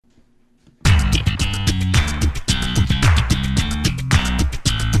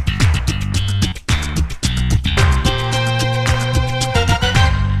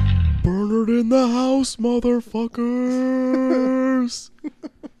Yes, motherfuckers.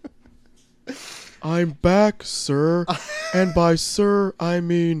 I'm back, sir. And by sir, I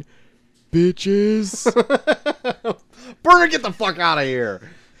mean bitches. Burner, get the fuck out of here.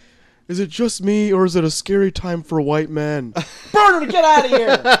 Is it just me, or is it a scary time for white men? Burner, get out of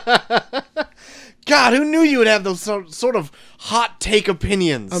here! God, who knew you would have those sort of hot take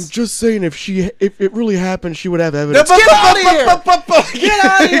opinions? I'm just saying, if it really happened, she would have evidence. Get out of here! Get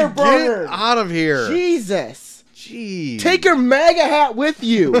out of here, Burner! Get out of here. Jesus. Jeez. Take your MAGA hat with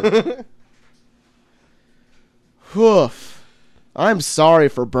you. Hoof. I'm sorry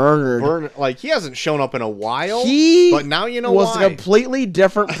for Bernard. Burner, like, he hasn't shown up in a while. He but now you know was why. a completely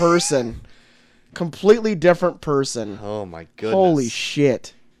different person. Completely different person. Oh, my goodness. Holy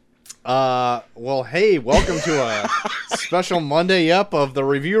shit. Well, hey, welcome to a special Monday up of the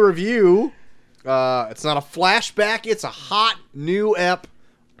review. It's not a flashback, it's a hot new ep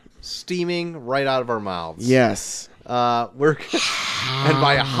steaming right out of our mouths. Yes. And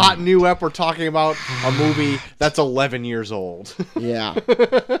by a hot new ep, we're talking about a movie that's 11 years old. Yeah.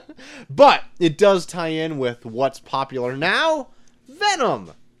 But it does tie in with what's popular now,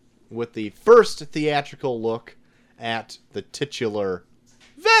 Venom, with the first theatrical look at the titular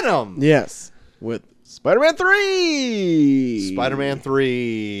Venom. Yes. With Spider-Man 3. Spider-Man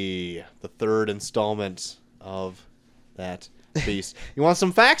 3, the third installment of that beast. You want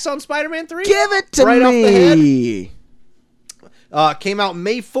some facts on Spider-Man 3? Give it to right me. Off the head? Came out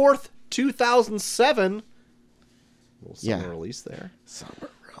May 4th, 2007. Little summer release there. Summer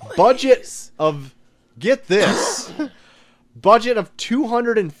release. Budget of, get this, budget of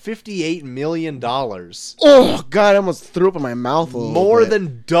 $258 million. Oh, God, I almost threw up in my mouth a little More bit.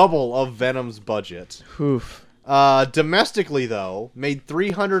 than double of Venom's budget. Oof. Domestically, though, made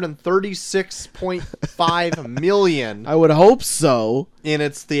 $336.5 million I would hope so. in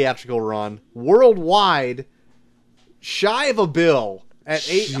its theatrical run. Worldwide, shy of a bill at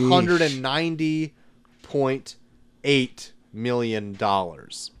 $890.8 million.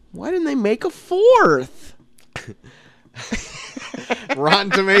 Why didn't they make a fourth?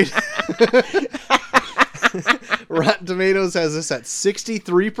 Rotten Tomatoes. Rotten Tomatoes has this at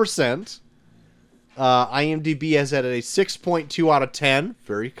 63%. IMDb has it at a 6.2 out of 10.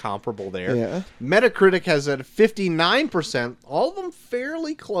 Very comparable there. Yeah. Metacritic has it at 59%. All of them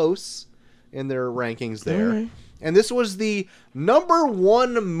fairly close in their rankings there. All right. And this was the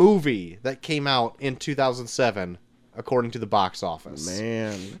 #1 movie that came out in 2007, according to the box office.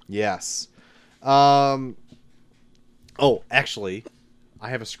 Man. Yes. Oh, actually, I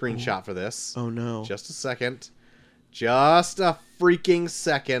have a screenshot for this. Oh, no. Just a second. Just a freaking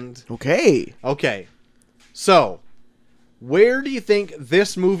second. Okay. Okay. So, where do you think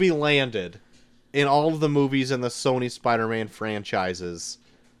this movie landed in all of the movies in the Sony Spider-Man franchises?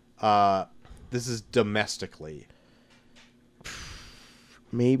 This is domestically.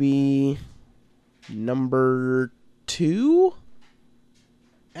 Maybe number 2?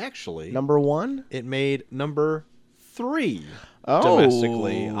 Actually, Number 1? it made number 3 Oh.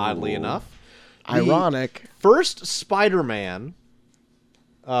 domestically, oddly enough. The Ironic. first Spider-Man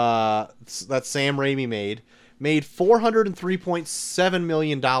that Sam Raimi made $403.7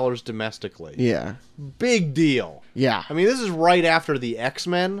 million domestically. Yeah. Big deal. Yeah. I mean, this is right after the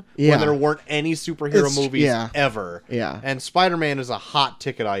X-Men, Yeah. when there weren't any superhero It's- movies yeah. ever. Yeah. And Spider-Man is a hot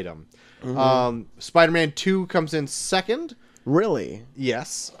ticket item. Mm-hmm. Spider-Man 2 comes in second. Really?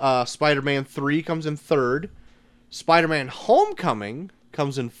 Yes. Spider-Man 3 comes in third. Spider-Man Homecoming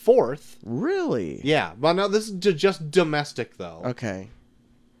comes in fourth. Really? Yeah. Well, no, this is just domestic, though. Okay.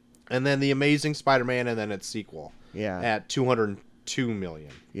 And then The Amazing Spider-Man and then its sequel Yeah. at $202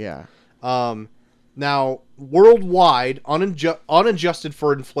 million. Yeah. Now, worldwide, unadjusted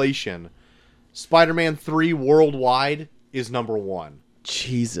for inflation, Spider-Man 3 worldwide is number 1.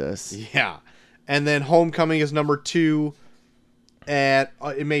 Jesus. Yeah. And then Homecoming is number 2 at,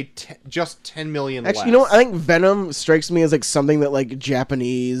 it made just $10 million Actually, less. you know what? I think Venom strikes me as like something that like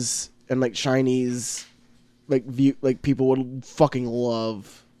Japanese and like Chinese like people would fucking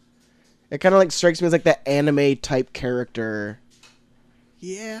love. It kind of like strikes me as like that anime type character.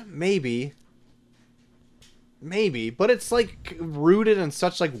 Yeah, maybe. Maybe, but it's like rooted in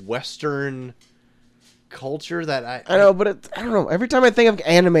such like Western culture that I know, but I don't know. Every time I think of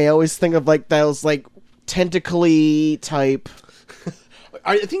anime, I always think of like those like tentacly type.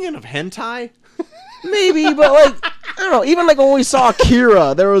 Are you thinking of hentai? Maybe, but like I don't know. Even like when we saw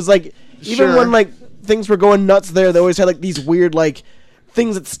Akira, there was like even Sure. when like things were going nuts there, they always had like these weird like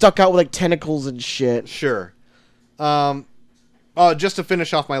things that stuck out with like tentacles and shit. Sure. Just to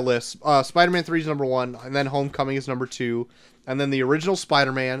finish off my list, Spider-Man 3 is number 1, and then Homecoming is number 2, and then the original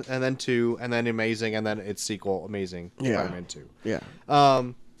Spider-Man, and then 2, and then Amazing, and then its sequel, Amazing Spider-Man 2. Yeah.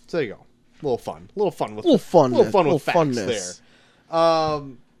 So there you go. A little fun with facts there.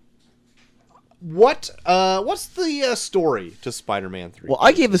 What's the story to Spider-Man 3? Well,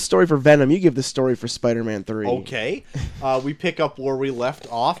 I gave the story for Venom. You give the story for Spider-Man 3. Okay. We pick up where we left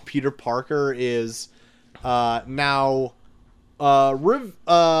off. Peter Parker is now a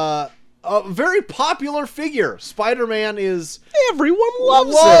very popular figure. Spider-Man is... Everyone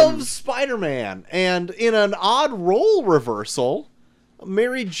loves him. Spider-Man. And in an odd role reversal,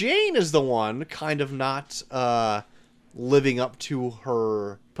 Mary Jane is the one kind of not living up to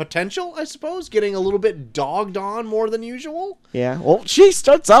her potential, I suppose, getting a little bit dogged on more than usual. Yeah, well, she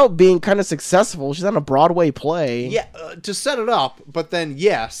starts out being kind of successful. She's on a Broadway play. Yeah, to set it up, but then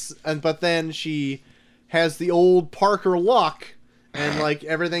but then she has the old Parker luck, and like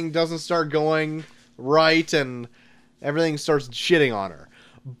everything doesn't start going right, and everything starts shitting on her.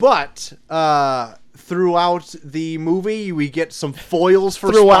 But throughout the movie, we get some foils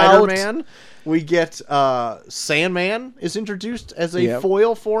for Spider-Man. We get Sandman is introduced as a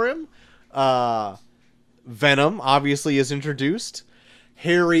foil for him. Venom obviously is introduced.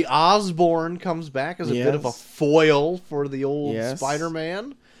 Harry Osborn comes back as a bit of a foil for the old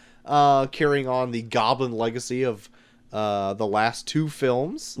Spider-Man, carrying on the Goblin legacy of the last 2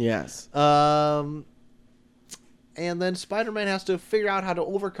 films. Yes. And then Spider-Man has to figure out how to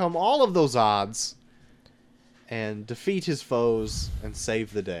overcome all of those odds and defeat his foes and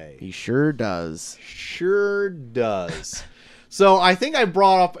save the day. He sure does. Sure does. So I think I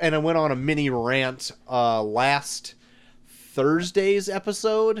brought up and I went on a mini rant last Thursday's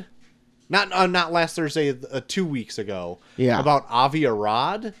episode. Not last Thursday, 2 weeks ago. Yeah. About Avi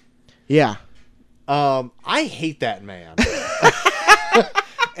Arad. Yeah. I hate that man.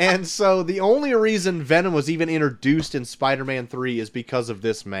 And so the only reason Venom was even introduced in Spider-Man 3 is because of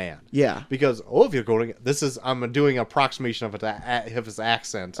this man. Yeah. Because, if you're going to... I'm doing an approximation of his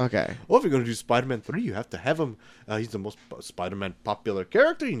accent. Okay. If you're going to do Spider-Man 3, you have to have him... he's the most Spider-Man popular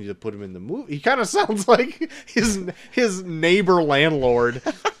character. You need to put him in the movie. He kind of sounds like his neighbor landlord.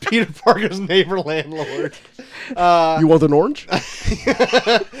 Peter Parker's neighbor landlord. You want an orange?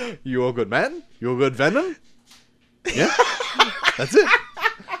 You a good man? You a good Venom? Yeah. That's it.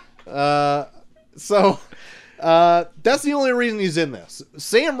 So that's the only reason he's in this.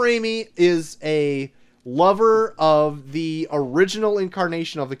 Sam Raimi is a lover of the original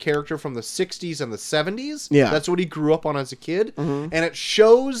incarnation of the character from the 60s and the 70s. Yeah. That's what he grew up on as a kid. Mm-hmm. And it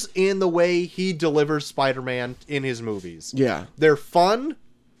shows in the way he delivers Spider-Man in his movies. Yeah. They're fun.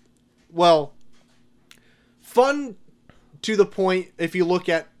 Well, fun to the point if you look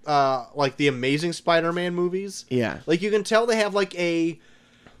at like the Amazing Spider-Man movies. Yeah. Like you can tell they have like a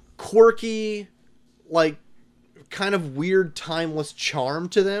quirky, like kind of weird, timeless charm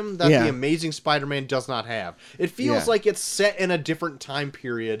to them that the Amazing Spider-Man does not have. It feels like it's set in a different time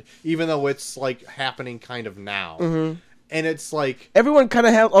period, even though it's like happening kind of now. Mm-hmm. And it's like everyone kind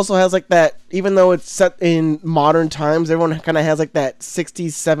of also has like that, even though it's set in modern times, everyone kind of has like that 60s,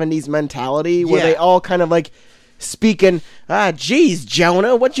 70s mentality where they all kind of like speaking, geez,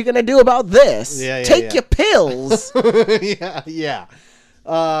 Jonah, what you gonna do about this? Take your pills. Yeah.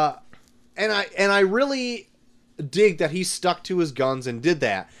 And I really dig that he stuck to his guns and did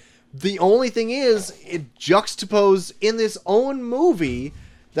that. The only thing is, it juxtaposed in this own movie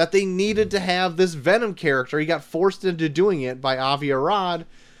that they needed to have this Venom character. He got forced into doing it by Avi Arad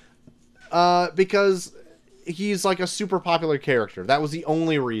because he's like a super popular character. That was the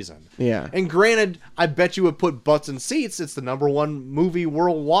only reason. Yeah. And granted, I bet you would put Butts in Seats. It's the #1 movie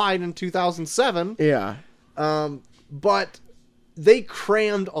worldwide in 2007. Yeah. But they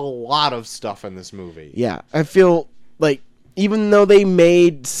crammed a lot of stuff in this movie. Yeah. I feel like even though they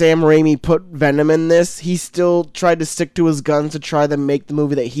made Sam Raimi put Venom in this, he still tried to stick to his guns to try to make the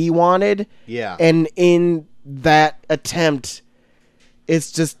movie that he wanted. Yeah. And in that attempt,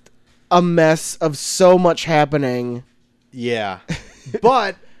 it's just a mess of so much happening. Yeah.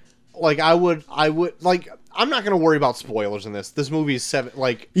 But like I would like I'm not going to worry about spoilers in this. This movie is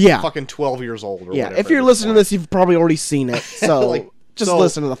fucking 12 years old or whatever. If you're listening to this, you've probably already seen it. So just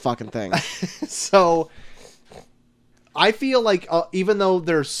listen to the fucking thing. So I feel like even though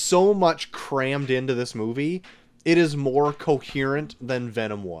there's so much crammed into this movie, it is more coherent than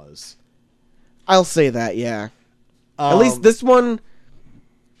Venom was. I'll say that, yeah. At least this one,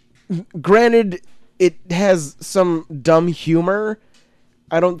 granted, it has some dumb humor.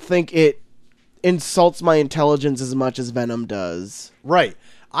 I don't think it insults my intelligence as much as Venom does. Right.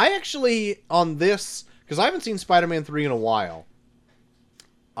 I actually, on this, because I haven't seen Spider-Man 3 in a while,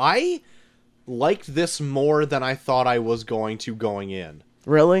 I liked this more than I thought I was going to going in.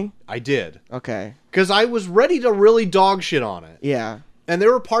 Really? I did. Okay. Because I was ready to really dog shit on it. Yeah. And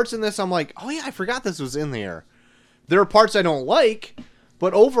there were parts in this I'm like, oh yeah, I forgot this was in there. There are parts I don't like,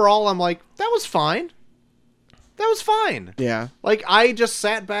 but overall I'm like, that was fine. That was fine. Yeah. Like, I just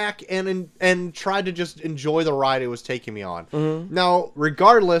sat back and tried to just enjoy the ride it was taking me on. Mm-hmm. Now,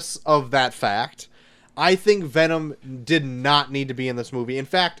 regardless of that fact, I think Venom did not need to be in this movie. In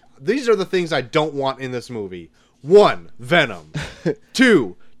fact, these are the things I don't want in this movie. 1, Venom.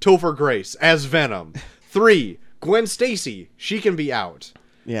 2, Topher Grace as Venom. 3, Gwen Stacy. She can be out.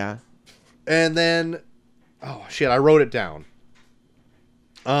 Yeah. And then... Oh, shit, I wrote it down.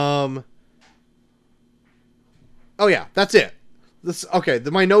 Oh yeah, that's it.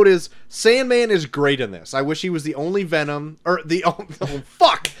 My note is Sandman is great in this. I wish he was the only Venom, or the oh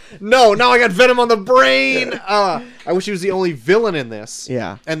fuck no. Now I got Venom on the brain. I wish he was the only villain in this.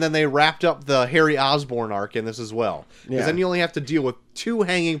 Yeah. And then they wrapped up the Harry Osborn arc in this as well. Because Yeah. then you only have to deal with 2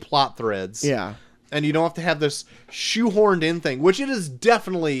 hanging plot threads. Yeah. And you don't have to have this shoehorned in thing, which it is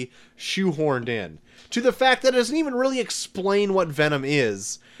definitely shoehorned in. To the fact that it doesn't even really explain what Venom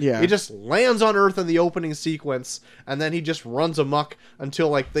is. Yeah. It just lands on Earth in the opening sequence, and then he just runs amok until,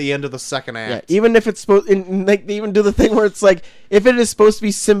 like, the end of the second Yeah. act. Even if it's supposed, like, they even do the thing where it's like, if it is supposed to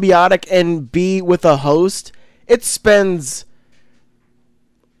be symbiotic and be with a host, it spends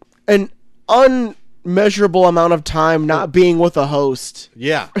an unmeasurable amount of time not being with a host.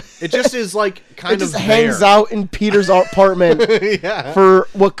 Yeah. It just is, like, kind It of just hangs out in Peter's apartment Yeah. for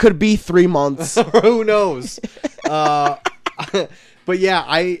what could be 3 months. Who knows? But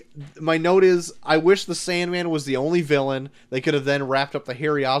yeah, my note is I wish the Sandman was the only villain. They could have then wrapped up the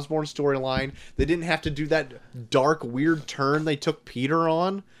Harry Osborn storyline. They didn't have to do that dark, weird turn they took Peter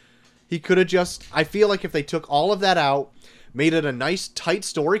on. He could have just... I feel like if they took all of that out, made it a nice, tight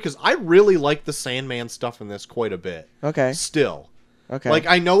story, because I really like the Sandman stuff in this quite a bit. Okay. Still. Okay. Like,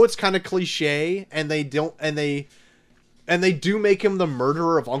 I know it's kind of cliche, and they don't... And they do make him the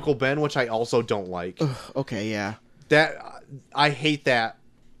murderer of Uncle Ben, which I also don't like. Okay, yeah. That I hate that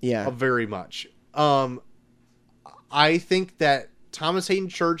Yeah. very much. I think that Thomas Hayden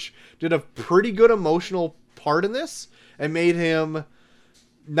Church did a pretty good emotional part in this and made him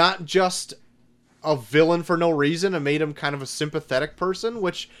not just a villain for no reason and made him kind of a sympathetic person,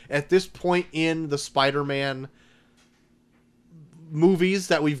 which at this point in the Spider-Man movies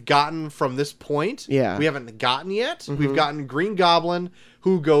that we've gotten from this point, Yeah. we haven't gotten yet. We've gotten Green Goblin,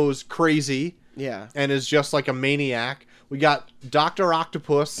 who goes crazy Yeah. and is just like a maniac. We got Dr.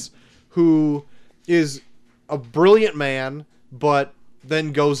 Octopus, who is a brilliant man, but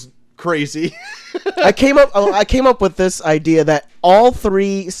then goes crazy. I came up with this idea that all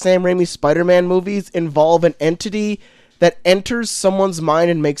 3 Sam Raimi Spider-Man movies involve an entity that enters someone's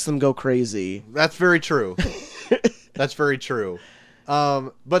mind and makes them go crazy. That's very true. That's very true.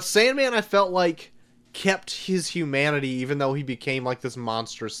 But Sandman, I felt like, kept his humanity even though he became like this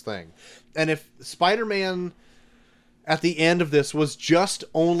monstrous thing. And if Spider-Man at the end of this was just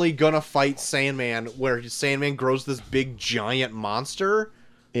only gonna fight Sandman, where Sandman grows this big giant monster,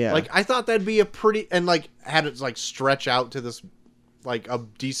 Yeah. like I thought that'd be a pretty, and like had it like stretch out to this like a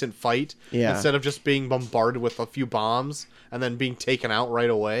decent fight, Yeah. instead of just being bombarded with a few bombs and then being taken out right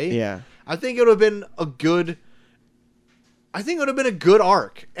away. Yeah. I think it would have been a good. I think it would have been a good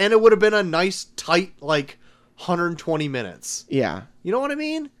arc, and it would have been a nice tight like 120 minutes. Yeah. You know what I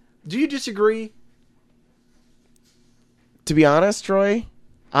mean? Do you disagree? To be honest, Troy,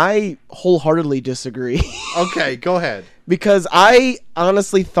 I wholeheartedly disagree. Okay, go ahead. Because I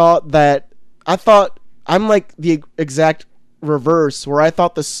honestly thought I'm like the exact reverse, where I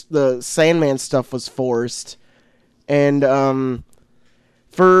thought the Sandman stuff was forced, and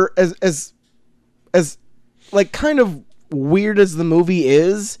for as like kind of weird as the movie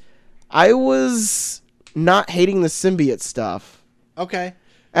is, I was not hating the symbiote stuff. Okay.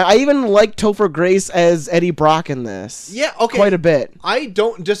 I even like Topher Grace as Eddie Brock in this. Yeah, okay. Quite a bit. I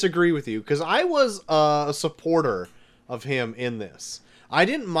don't disagree with you, because I was a supporter of him in this. I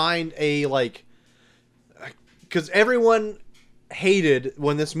didn't mind because everyone hated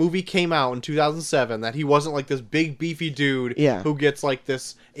when this movie came out in 2007 that he wasn't like this big beefy dude Yeah. who gets like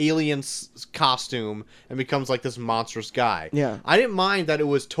this alien costume and becomes like this monstrous guy. Yeah. I didn't mind that it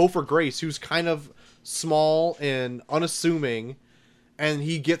was Topher Grace, who's kind of small and unassuming, and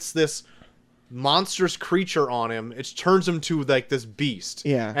he gets this monstrous creature on him. It turns him to like this beast.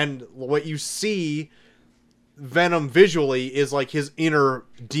 Yeah. And what you see Venom visually is like his inner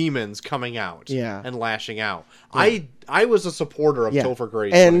demons coming out. Yeah. And lashing out. I was a supporter of Yeah. Topher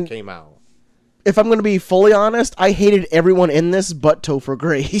Grace when And- it came out. if I'm going to be fully honest, I hated everyone in this but Topher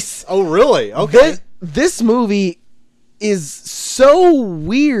Grace. Oh, really? Okay. This movie is so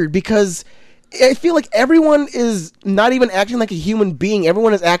weird because I feel like everyone is not even acting like a human being.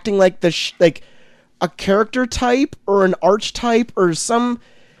 Everyone is acting like like a character type or an archetype or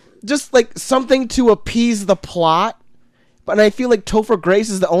just like something to appease the plot. But I feel like Topher Grace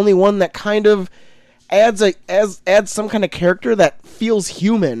is the only one that kind of adds some kind of character that feels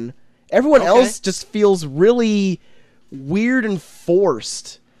human. Everyone else just feels really weird and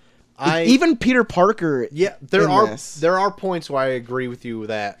forced. Even Peter Parker. Yeah, there are points where I agree with you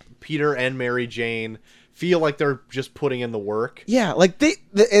that Peter and Mary Jane feel like they're just putting in the work. Yeah, like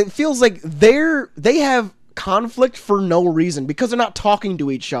it feels like they have conflict for no reason because they're not talking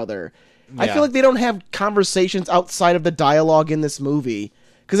to each other. Yeah. I feel like they don't have conversations outside of the dialogue in this movie.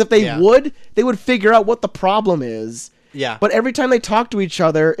 Because if they would, they would figure out what the problem is. Yeah. But every time they talk to each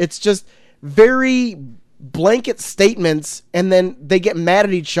other, it's just very blanket statements, and then they get mad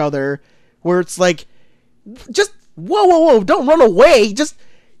at each other, where it's like, just, whoa, don't run away. Just,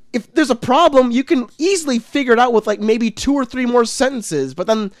 if there's a problem, you can easily figure it out with, like, maybe 2 or 3 more sentences. But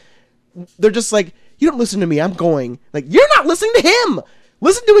then they're just like, you don't listen to me, I'm going. Like, you're not listening to him!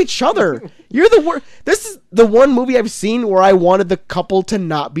 Listen to each other. You're the worst. This is the one movie I've seen where I wanted the couple to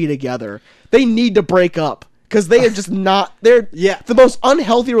not be together. They need to break up because they are just not. They're the most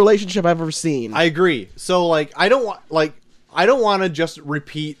unhealthy relationship I've ever seen. I agree. So like, I don't want to just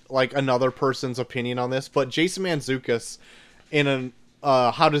repeat like another person's opinion on this, but Jason Mantzoukas in an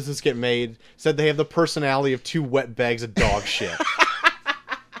How Does This Get Made said they have the personality of 2 wet bags of dog shit,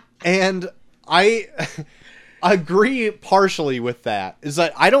 and I agree partially with that. Is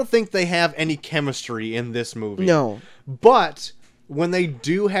that I don't think they have any chemistry in this movie. No. But when they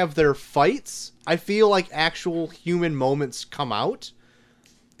do have their fights, I feel like actual human moments come out,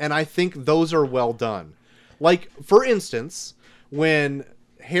 and I think those are well done. Like, for instance, when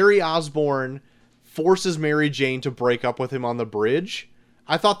Harry Osborn forces Mary Jane to break up with him on the bridge,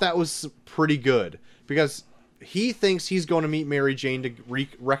 I thought that was pretty good, because he thinks he's going to meet Mary Jane to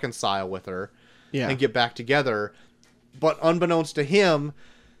reconcile with her. Yeah. And get back together, but unbeknownst to him,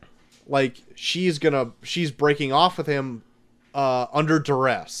 like she's breaking off with him under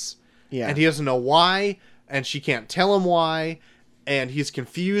duress. Yeah. And he doesn't know why, and she can't tell him why, and he's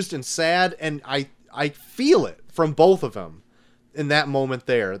confused and sad, and I feel it from both of them in that moment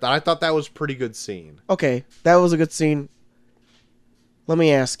there. That I thought that was a pretty good scene. Okay, that was a good scene. Let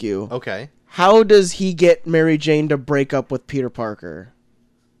me ask you. Okay. How does he get Mary Jane to break up with Peter Parker?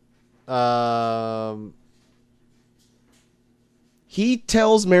 He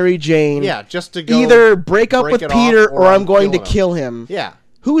tells Mary Jane, just to go either break up with Peter or I'm going to kill him. Yeah.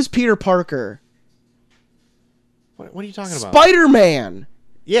 Who's Peter Parker? What are you talking about? Spider-Man.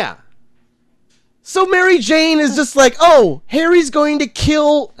 Yeah. So Mary Jane is just like, oh, Harry's going to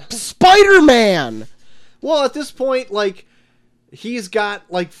kill Spider-Man. Well, at this point, like, he's got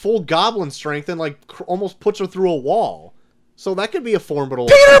like full goblin strength and like almost puts her through a wall. So that could be a formidable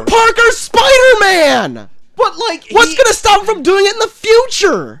Peter opponent. Parker Spider-Man! But, like, what's gonna stop him from doing it in the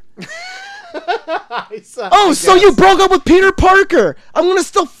future? So you broke up with Peter Parker. I'm gonna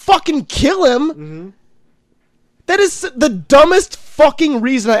still fucking kill him. Mm-hmm. That is the dumbest fucking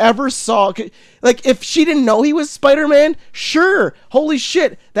reason I ever saw. Like, if she didn't know he was Spider-Man, sure. Holy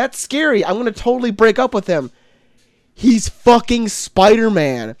shit, that's scary. I'm gonna totally break up with him. He's fucking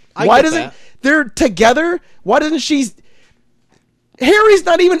Spider-Man. Why doesn't... They're together? Why doesn't she... Harry's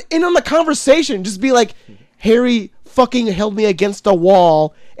not even in on the conversation. Just be like, Harry fucking held me against a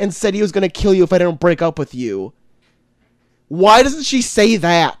wall and said he was going to kill you if I didn't break up with you. Why doesn't she say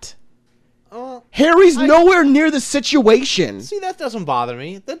that? Harry's nowhere near the situation. See, that doesn't bother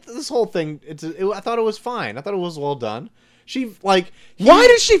me. This whole thing, I thought it was fine. I thought it was well done. Why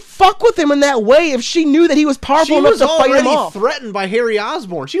did she fuck with him in that way if she knew that he was powerful enough to fight him off? She was already threatened by Harry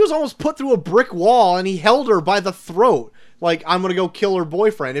Osborn. She was almost put through a brick wall and he held her by the throat. Like, I'm gonna go kill her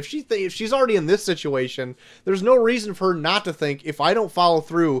boyfriend. If she's already in this situation, there's no reason for her not to think, if I don't follow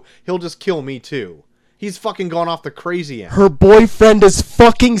through, he'll just kill me too. He's fucking gone off the crazy end. Her boyfriend is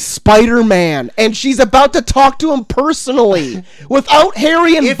fucking Spider-Man, and she's about to talk to him personally without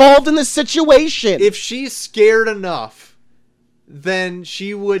Harry involved in the situation. If she's scared enough, then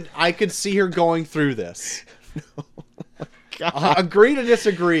I could see her going through this. No. Agree to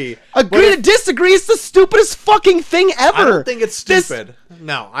disagree. Agree to disagree is the stupidest fucking thing ever. I don't think it's stupid.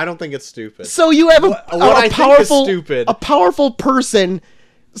 No, I don't think it's stupid. So you have a powerful person.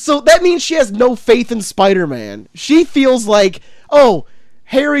 So that means she has no faith in Spider-Man. She feels like, oh,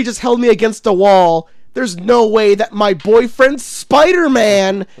 Harry just held me against a wall. there's no way that my boyfriend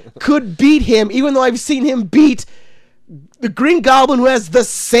Spider-Man could beat him, even though I've seen him beat the Green Goblin, who has the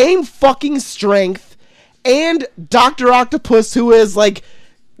same fucking strength, and Dr. Octopus, who is like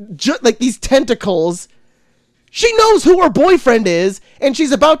these tentacles. She knows who her boyfriend is, and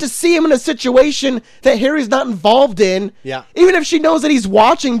she's about to see him in a situation that Harry's not involved in. Yeah. Even if she knows that he's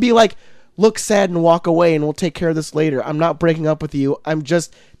watching, be like, look sad and walk away, and we'll take care of this later. I'm not breaking up with you. I'm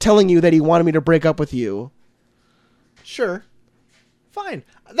just telling you that he wanted me to break up with you. Sure. Fine.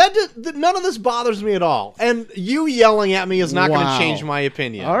 None of this bothers me at all. And you yelling at me is not going to change my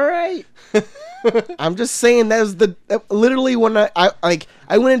opinion. All right. I'm just saying that was literally when I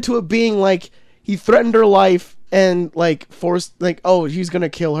went into it being like, he threatened her life and like forced he's gonna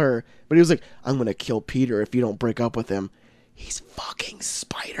kill her, but he was like, I'm gonna kill Peter if you don't break up with him. He's fucking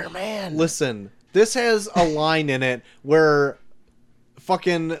Spider-Man. Listen, this has a line in it where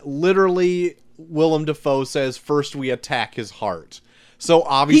fucking literally Willem Dafoe says, first we attack his heart. So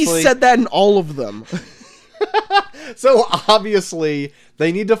obviously he said that in all of them. So obviously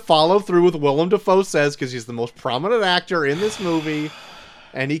they need to follow through with Willem Dafoe says, because he's the most prominent actor in this movie,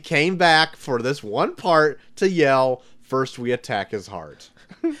 and he came back for this one part to yell, first we attack his heart.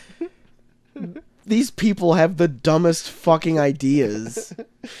 These people have the dumbest fucking ideas.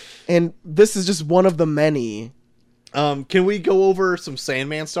 And this is just one of the many. Can we go over some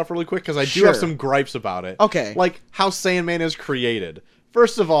Sandman stuff really quick? Because I do have some gripes about it. Okay. Like how Sandman is created.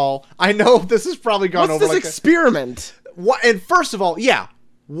 First of all, I know this has probably gone What's over this experiment? What? And first of all, yeah,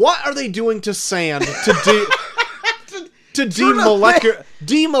 what are they doing to sand to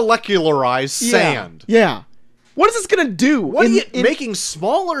demolecularize sand? Yeah. What is this gonna do? What are you making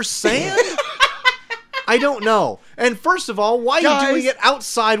smaller sand? I don't know. And first of all, why are you doing it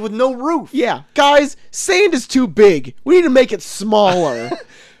outside with no roof? Yeah, guys, sand is too big. We need to make it smaller.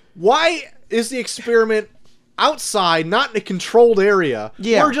 Why is the experiment outside, not in a controlled area,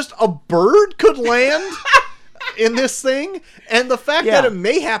 where just a bird could land in this thing? And the fact that it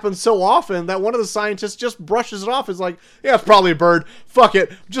may happen so often that one of the scientists just brushes it off is like, yeah, it's probably a bird. Fuck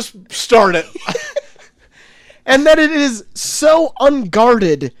it. Just start it. And that it is so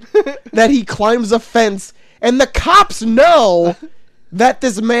unguarded that he climbs a fence, and the cops know that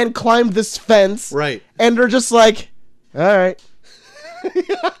this man climbed this fence. Right. And they're just like, all right.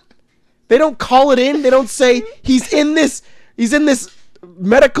 They don't call it in. They don't say he's in this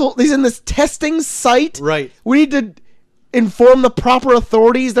testing site. Right. We need to inform the proper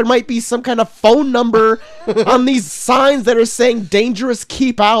authorities. There might be some kind of phone number on these signs that are saying dangerous,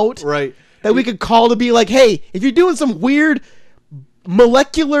 keep out. Right. That we could call to be like, hey, if you're doing some weird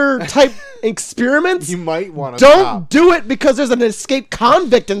molecular type experiments, you might want to don't do it because there's an escaped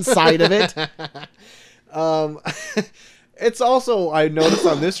convict inside of it. It's also, I noticed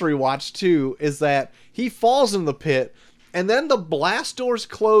on this rewatch too, is that he falls in the pit and then the blast doors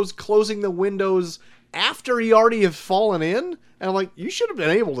close, closing the windows after he already has fallen in. And I'm like, you should have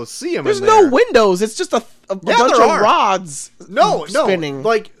been able to see him. There's no windows. It's just a bunch of rods. Spinning.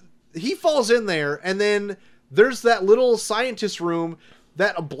 Like, he falls in there, and then there's that little scientist room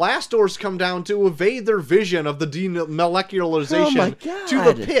that blast doors come down to evade their vision of the demolecularization to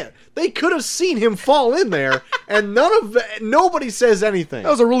the pit. They could have seen him fall in there, and nobody says anything. That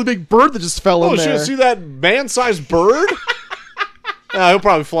was a really big bird that just fell in there. Oh, should see that man-sized bird? He'll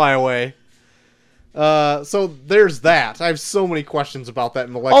probably fly away. So there's that. I have so many questions about that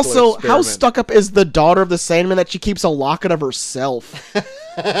molecular experiment. How stuck up is the daughter of the Sandman that she keeps a locket of herself?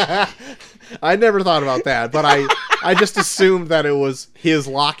 I never thought about that, but I just assumed that it was his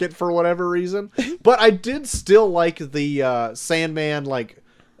locket for whatever reason. But I did still like the Sandman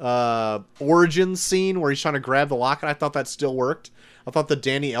origin scene where he's trying to grab the locket. I thought that still worked. I thought the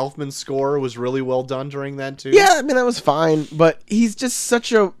Danny Elfman score was really well done during that too. Yeah, I mean that was fine, but he's just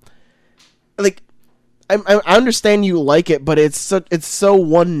such a I understand you like it, but it's so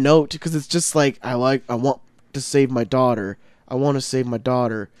one note because it's just like I want to save my daughter. I want to save my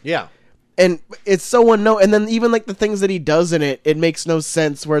daughter. Yeah. And it's so one note, and then even like the things that he does in it makes no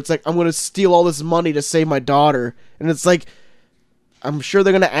sense. Where it's like I'm gonna steal all this money to save my daughter, and it's like I'm sure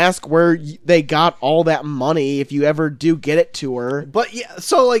they're gonna ask where they got all that money if you ever do get it to her. But yeah,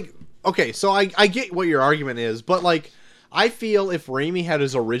 so like okay, so I get what your argument is, but like I feel if Raimi had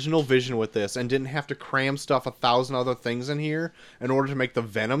his original vision with this and didn't have to cram stuff 1,000 other things in here in order to make the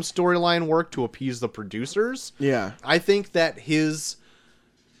Venom storyline work to appease the producers, yeah, I think that his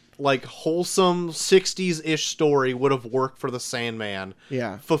like wholesome 60s-ish story would have worked for the Sandman.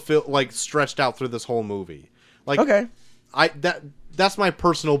 Yeah. Stretched out through this whole movie. Like okay. That's my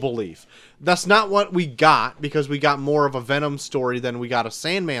personal belief. That's not what we got because we got more of a Venom story than we got a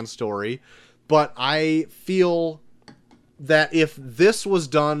Sandman story. but I feel that if this was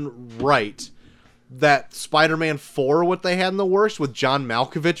done right, that Spider-Man 4, what they had in the works with John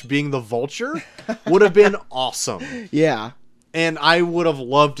Malkovich being the Vulture, would have been awesome. Yeah. And I would have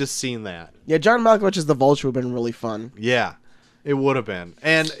loved to seen that. Yeah, John Malkovich as the Vulture would have been really fun. Yeah, it would have been.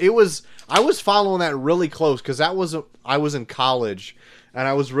 And I was following that really close because I was in college and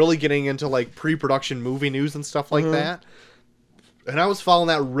I was really getting into like pre-production movie news and stuff like that. And I was following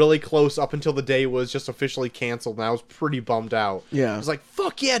that really close up until the day it was just officially canceled, and I was pretty bummed out. Yeah. I was like,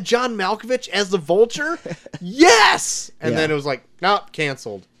 fuck yeah, John Malkovich as the Vulture? Yes! And Yeah. then it was like, nope,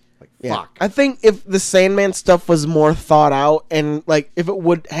 canceled. Like, Yeah. fuck. I think if the Sandman stuff was more thought out and like if it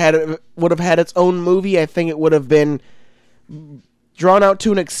would have had its own movie, I think it would have been drawn out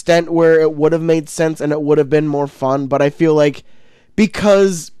to an extent where it would have made sense and it would have been more fun. But I feel like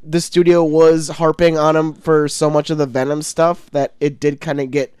because the studio was harping on him for so much of the Venom stuff, that it did kind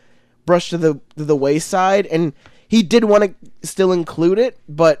of get brushed to the wayside, and he did want to still include it,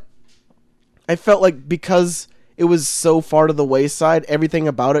 but I felt like because it was so far to the wayside, everything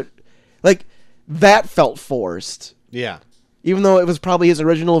about it, like, that felt forced. Yeah. Even though it was probably his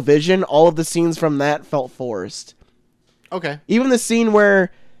original vision, all of the scenes from that felt forced. Okay. Even the scene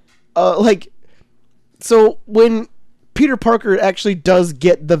where, so when Peter Parker actually does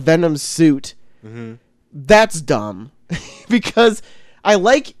get the Venom suit, that's dumb. Because I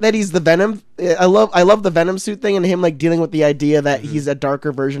like that he's the Venom. I love the Venom suit thing and him like dealing with the idea that he's a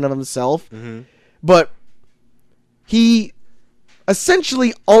darker version of himself. But he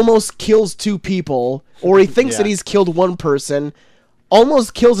essentially almost kills two people, or he thinks that he's killed one person,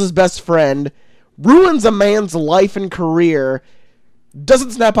 almost kills his best friend, ruins a man's life and career,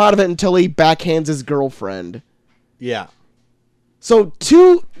 doesn't snap out of it until he backhands his girlfriend. Yeah. So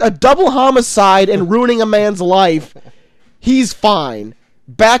a double homicide and ruining a man's life, he's fine.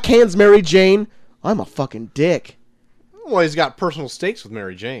 Backhands Mary Jane, I'm a fucking dick. Well, he's got personal stakes with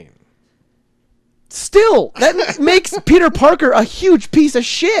Mary Jane. Still, that makes Peter Parker a huge piece of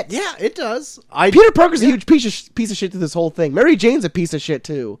shit. Yeah, it does. Peter Parker's a huge piece of shit to this whole thing. Mary Jane's a piece of shit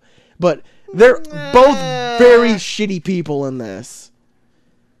too. But they're both very shitty people in this.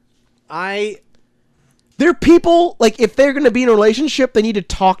 They're people, like, if they're going to be in a relationship, they need to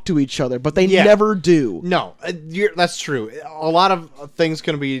talk to each other, but they never do. No, that's true. A lot of things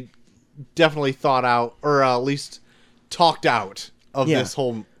can be definitely thought out, or at least talked out of this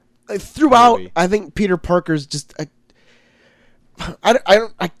whole throughout movie. I think Peter Parker's just I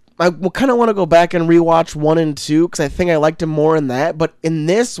kind of want to go back and rewatch 1 and 2 because I think I liked him more in that, but in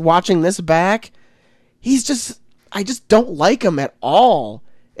this, watching this back, I just don't like him at all.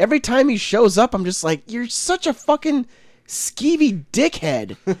 Every time he shows up, I'm just like, you're such a fucking skeevy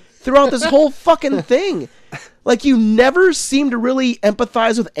dickhead throughout this whole fucking thing. Like, you never seem to really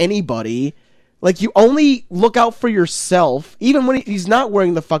empathize with anybody. Like, you only look out for yourself, even when he's not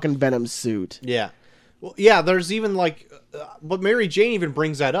wearing the fucking Venom suit. Yeah. Well, yeah, there's even, like, but Mary Jane even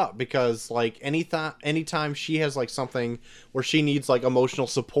brings that up because, like, anytime she has, like, something where she needs, like, emotional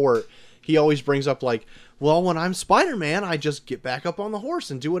support, he always brings up, like, well, when I'm Spider-Man, I just get back up on the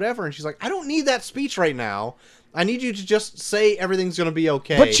horse and do whatever. And she's like, I don't need that speech right now. I need you to just say everything's going to be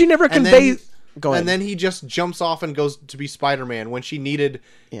okay. But she never conveys... Go ahead. And then he just jumps off and goes to be Spider-Man when she needed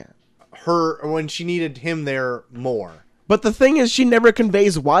when she needed him there more. But the thing is, she never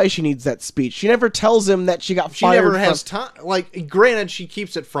conveys why she needs that speech. She never tells him that she got fired. She never has time. Like, granted, she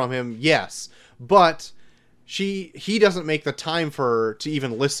keeps it from him, yes. But he doesn't make the time for her to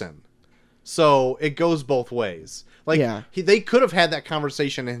even listen. So it goes both ways. Like, they could have had that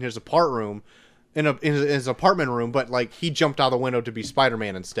conversation in his apartment room, but like he jumped out the window to be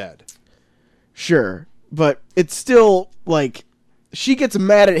Spider-Man instead. Sure, but it's still like she gets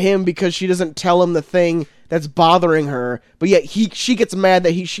mad at him because she doesn't tell him the thing that's bothering her, but yet she gets mad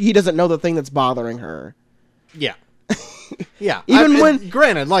that he doesn't know the thing that's bothering her. Yeah. Yeah.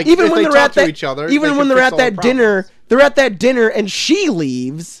 Granted, like even if when they they're talk at that, to each other, even when they're at that dinner, and she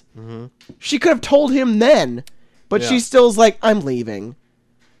leaves. Mm-hmm. She could have told him then, but she still's like, I'm leaving.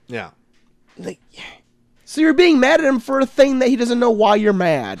 Yeah. Like, so you're being mad at him for a thing that he doesn't know why you're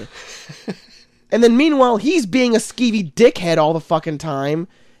mad. And then meanwhile, he's being a skeevy dickhead all the fucking time,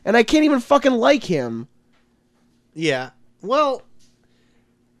 and I can't even fucking like him. Yeah. Well,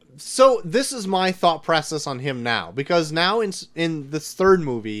 so this is my thought process on him now, because now in this third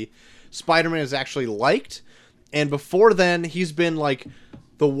movie, Spider-Man is actually liked, and before then, he's been like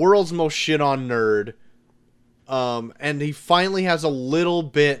the world's most shit-on nerd, and he finally has a little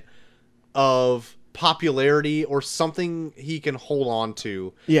bit of popularity or something he can hold on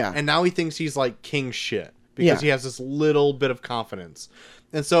to. Yeah. And now he thinks he's like king shit because he has this little bit of confidence.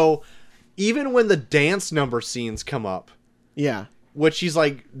 And so even when the dance number scenes come up, Yeah. which he's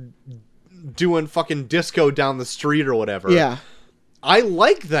like doing fucking disco down the street or whatever. Yeah. I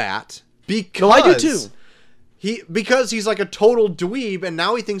like that because No, I do too. Because he's like a total dweeb and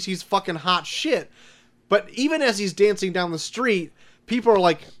now he thinks he's fucking hot shit. But even as he's dancing down the street, people are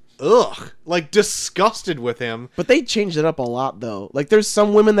like, ugh, like disgusted with him. But they changed it up a lot, though. Like, there's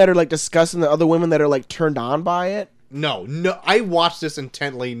some women that are, like, disgusting, the other women that are, like, turned on by it. No, I watched this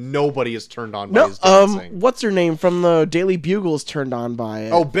intently. Nobody is turned on by No, his dancing. what's her name from the Daily Bugle is turned on by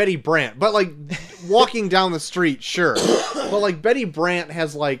it. Oh, Betty Brant. But, like, walking down the street, sure. But, like, Betty Brant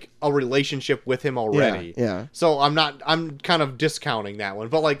has, like, a relationship with him already. Yeah. So I'm kind of discounting that one.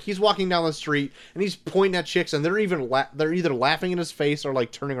 But, like, he's walking down the street, and he's pointing at chicks, and they're either laughing in his face or, like,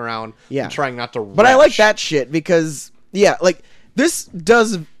 turning around and trying not to But I like that shit because, yeah, like, this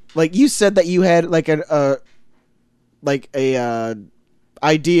does, like, you said that you had, like, a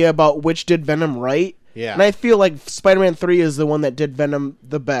idea about which did Venom right. Yeah. And I feel like Spider-Man 3 is the one that did Venom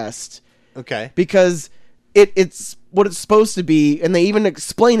the best. Okay. Because it's what it's supposed to be, and they even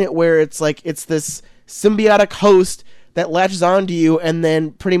explain it where it's like it's this symbiotic host that latches onto you and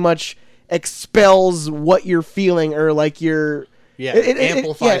then pretty much expels what you're feeling or like your It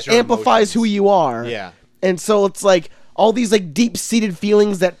amplifies your amplifies emotions. who you are. Yeah. And so it's like all these like deep-seated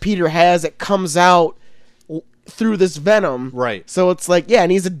feelings that Peter has that comes out through this Venom. Right. So it's like, yeah,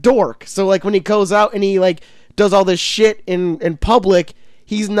 and he's a dork. So like when he goes out and he like does all this shit in public,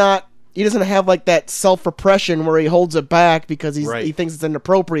 he doesn't have like that self-repression where he holds it back because Right. he thinks it's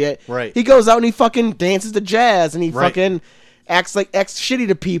inappropriate. Right. He goes out and he fucking dances to jazz and he Right. fucking acts shitty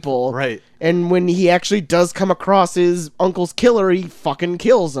to people. Right. And when he actually does come across his uncle's killer, he fucking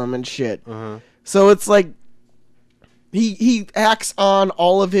kills him and shit. Uh-huh. So it's like he acts on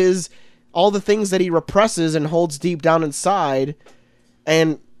all the things that he represses and holds deep down inside,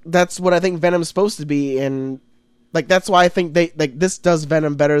 and that's what I think Venom's supposed to be, and like that's why I think this does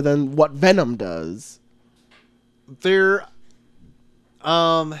Venom better than what Venom does.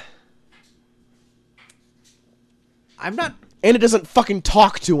 I'm not. And it doesn't fucking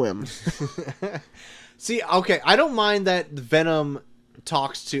talk to him. See, okay, I don't mind that Venom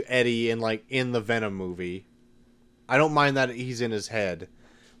talks to Eddie in the Venom movie. I don't mind that he's in his head,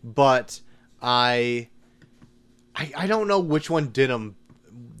 but I don't know which one did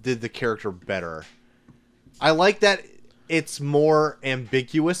the character better. I like that it's more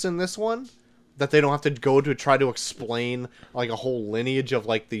ambiguous in this one, that they don't have to go to try to explain like a whole lineage of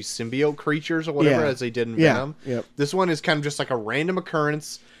like these symbiote creatures or whatever Yeah. as they did in Yeah. Venom. Yep. This one is kind of just like a random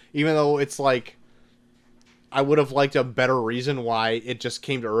occurrence, even though it's like I would have liked a better reason why it just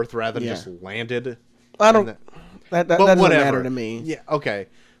came to Earth rather than Yeah. just landed. I don't. That doesn't whatever. matter to me. Yeah, okay.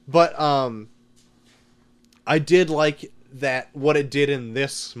 But I did like that what it did in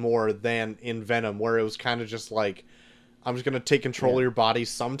this more than in Venom, where it was kind of just like, I'm just gonna take control of your body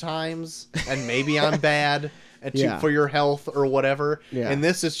sometimes, and maybe I'm bad for your health or whatever. Yeah. And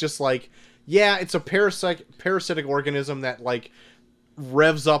this is just like, yeah, it's a parasitic organism that like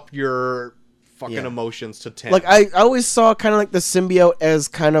revs up your fucking emotions to 10. Like I always saw kind of like the symbiote as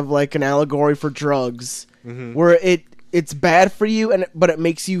kind of like an allegory for drugs, where it's bad for you but it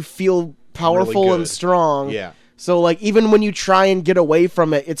makes you feel powerful Really and good. strong. Yeah. So like even when you try and get away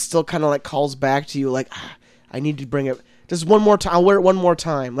from it, it still kind of like calls back to you like, I need to bring it just one more time. I'll wear it one more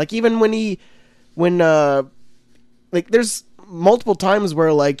time. Like even when like there's multiple times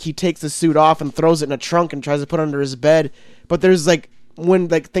where like he takes the suit off and throws it in a trunk and tries to put it under his bed, but there's like when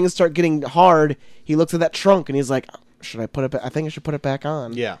like things start getting hard, he looks at that trunk and he's like, should I put it back? I think I should put it back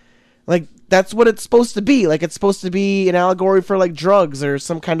on. Yeah. Like that's what it's supposed to be. Like it's supposed to be an allegory for like drugs or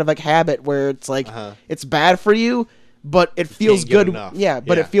some kind of like habit where it's like it's bad for you, but it feels can't get good. enough. Yeah,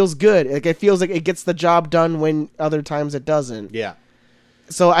 but Yeah. it feels good. Like it feels like it gets the job done when other times it doesn't. Yeah.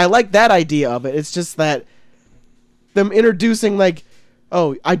 So I like that idea of it. It's just that them introducing like,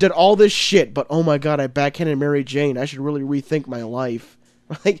 oh, I did all this shit, but oh my god, I backhanded Mary Jane. I should really rethink my life.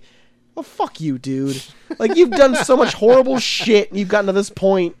 Like, well, fuck you, dude. Like you've done so much horrible shit and you've gotten to this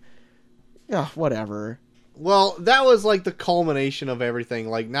point. Yeah, whatever. Well, that was like the culmination of everything.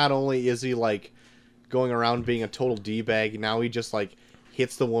 Like, not only is he like going around being a total d-bag, now he just like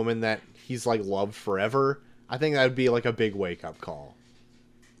hits the woman that he's like loved forever. I think that would be like a big wake-up call.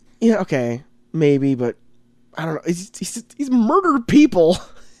 Yeah, okay, maybe, but I don't know. He's murdered people.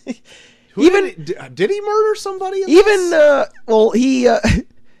 Did he murder somebody? He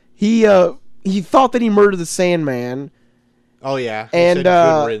thought that he murdered the Sandman. Oh yeah, And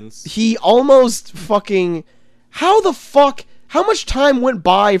good riddance. he almost fucking... How much time went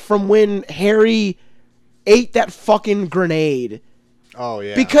by from when Harry ate that fucking grenade Oh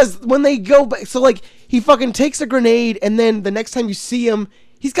yeah. Because when they go back, so like he fucking takes a grenade, and then the next time you see him,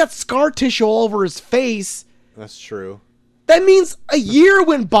 he's got scar tissue all over his face. That's true. That means a year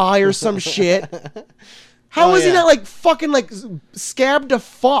went by or some shit. How is he not like fucking like scabbed to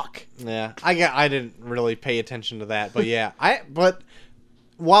fuck? Yeah, I didn't really pay attention to that, but yeah, but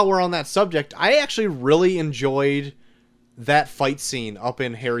while we're on that subject, I actually really enjoyed that fight scene up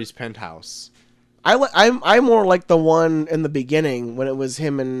in Harry's penthouse. I more like the one in the beginning when it was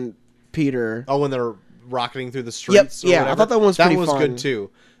him and Peter. Oh, when they're rocketing through the streets. Yep, yeah, I thought that one was pretty fun. Good too.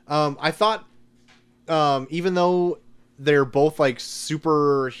 I thought, even though they're both like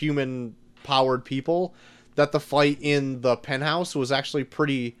superhuman powered people, that the fight in the penthouse was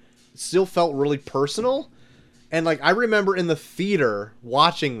actually still felt really personal. And like I remember in the theater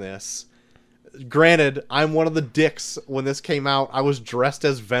watching this. Granted, I'm one of the dicks when this came out. I was dressed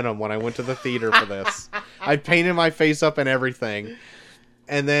as Venom when I went to the theater for this. I painted my face up and everything.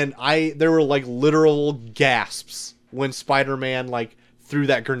 And then there were like literal gasps when Spider-Man like threw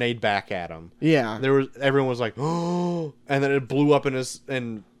that grenade back at him. Yeah. Everyone was like, "Oh," and then it blew up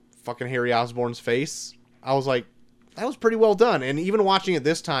in fucking Harry Osborn's face. I was like, that was pretty well done. And even watching it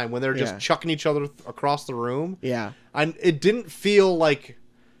this time when they're just chucking each other across the room. Yeah. It didn't feel like.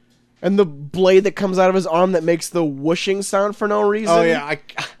 And the blade that comes out of his arm that makes the whooshing sound for no reason. Oh yeah, I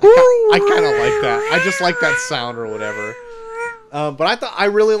kind of like that. I just like that sound or whatever. But I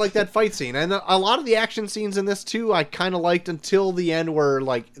really like that fight scene, and a lot of the action scenes in this too. I kind of liked until the end where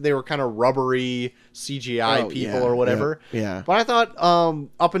like they were kind of rubbery CGI people or whatever. Yeah. But I thought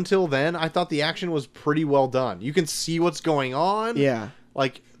up until then, I thought the action was pretty well done. You can see what's going on. Yeah.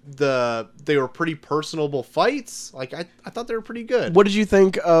 Like they were pretty personable fights. Like I thought they were pretty good. What did you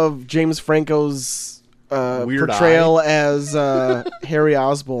think of James Franco's Weird portrayal as Harry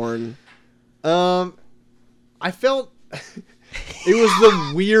Osborn? I felt it was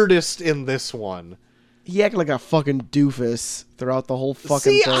the weirdest in this one. He acted like a fucking doofus throughout the whole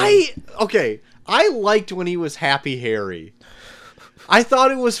fucking thing. I liked when he was Happy Harry. I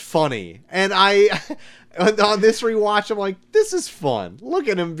thought it was funny, and on this rewatch, I'm like, this is fun. Look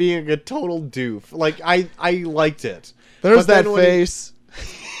at him being a total doof. Like, I liked it. There's that face.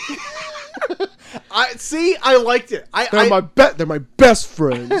 I liked it. They're my best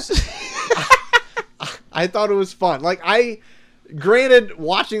friends. I thought it was fun. Like, granted,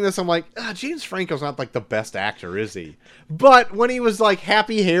 watching this, I'm like, James Franco's not like the best actor, is he? But when he was like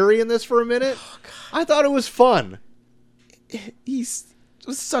Happy Harry in this for a minute, I thought it was fun. He's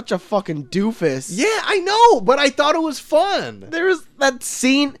such a fucking doofus. Yeah, I know, but I thought it was fun. There was that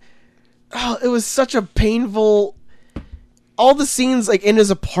scene. Oh, it was such a painful. All the scenes like in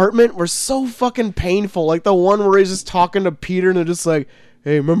his apartment were so fucking painful. Like the one where he's just talking to Peter and they're just like,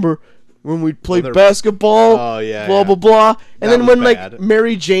 "Hey, remember when we played basketball? Oh yeah, blah blah blah." And that then when bad. like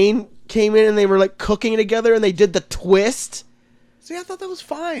Mary Jane came in and they were like cooking together and they did the twist. See, I thought that was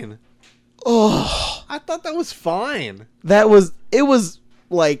fine. Oh, I thought that was fine. It was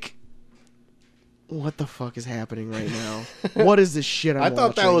like, what the fuck is happening right now? What is this shit I'm I thought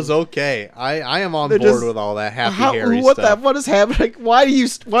watching? that was okay. I am on They're board just- with all that Happy Harry what stuff. What is happening? Like, why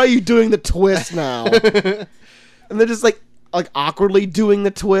are you doing the twist now? And they're just like awkwardly doing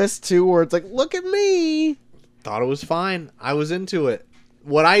the twist too, where it's like, look at me. Thought it was fine. I was into it.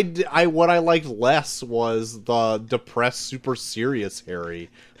 What I liked less was the depressed, super serious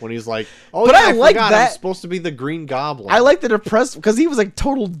Harry when he's like, "Oh, But yeah, I like forgot that- I'm supposed to be the Green Goblin." I like the depressed because he was like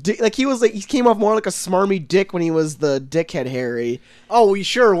total dick. Like he came off more like a smarmy dick when he was the dickhead Harry. Oh,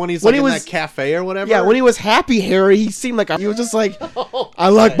 sure. When he's When like he in was- that cafe or whatever. Yeah, when he was happy Harry, he seemed like he was just like, Oh, I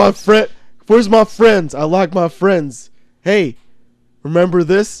like my friend. Where's my friends? I like my friends. Hey, remember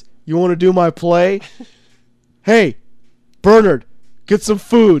this? You want to do my play? Hey, Bernard, get some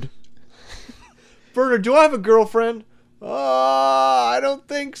food. Bernard, do I have a girlfriend? I don't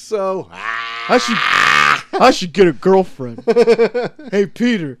think so. I should get a girlfriend. Hey,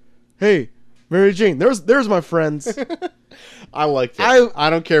 Peter. Hey, Mary Jane. There's my friends. I liked it. I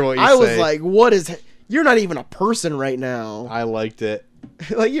don't care what you say. I was like, what is? You're not even a person right now. I liked it.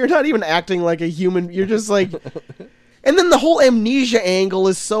 Like you're not even acting like a human. You're just like. And then the whole amnesia angle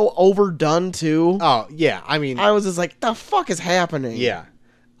is so overdone too. Oh yeah, I mean, I was just like, the fuck is happening? yeah,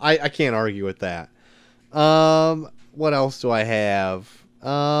 I can't argue with that. What else do I have?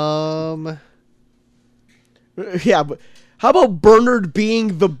 Yeah, but how about Bernard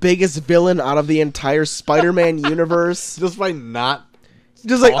being the biggest villain out of the entire Spider-Man universe? Just by not.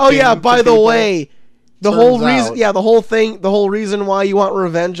 Just like, oh yeah, talking by to the people, way, the turns whole reason, out- yeah, the whole reason why you want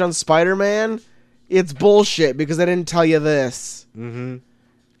revenge on Spider-Man, it's bullshit because I didn't tell you this. Mm-hmm.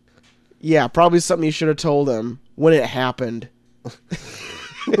 Yeah, probably something you should have told him when it happened.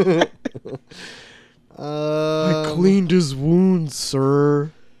 I cleaned his wounds,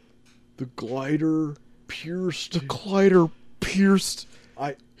 sir. The glider pierced. The glider pierced.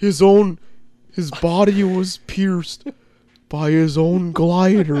 His body was pierced by his own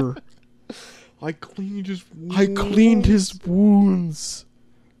glider. I cleaned his wounds. I cleaned his wounds.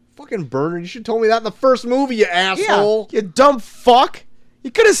 Fucking Bernard, you should have told me that in the first movie, you asshole. You dumb fuck.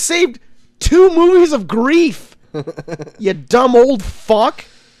 You could have saved 2 movies of grief. You dumb old fuck.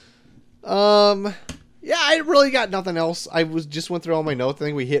 Yeah, I really got nothing else. I just went through all my notes. I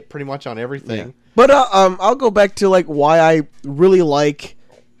think we hit pretty much on everything. But I'll go back to like why I really like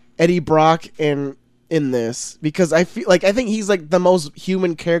Eddie Brock in this, because I think he's like the most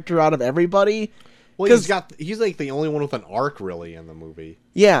human character out of everybody. Well, he's like the only one with an arc really in the movie.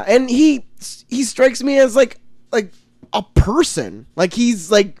 Yeah, and he strikes me as like a person. Like he's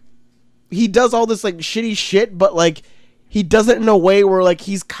like, he does all this like shitty shit, but like he does it in a way where like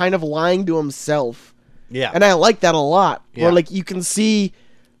he's kind of lying to himself. Yeah. And I like that a lot. Yeah. Where like you can see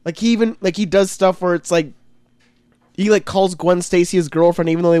like he does stuff where it's like he like calls Gwen Stacy his girlfriend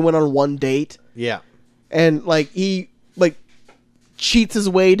even though they went on one date. Yeah. And like he like cheats his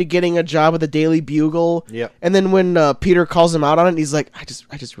way to getting a job at the Daily Bugle. Yep. And then when Peter calls him out on it, he's like, I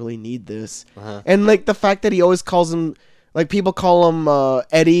just really need this. Uh-huh. And like the fact that he always calls him, like people call him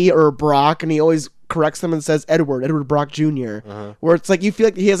Eddie or Brock, and he always corrects them and says Edward Brock Jr. Uh-huh. Where it's like you feel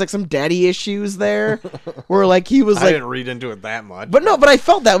like he has like some daddy issues there, where like he was I like, didn't read into it that much. but I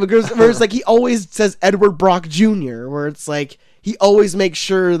felt that because where it's like he always says Edward Brock Jr. Where it's like he always makes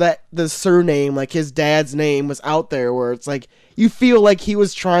sure that the surname, like his dad's name, was out there. Where it's like you feel like he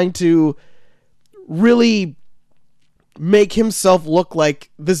was trying to really make himself look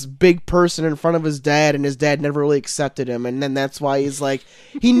like this big person in front of his dad, and his dad never really accepted him, and then that's why he's like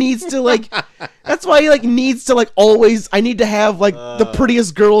he needs to like that's why he like needs to like always, I need to have like the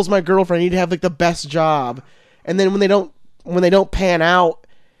prettiest girl as my girlfriend, I need to have like the best job. And then when they don't pan out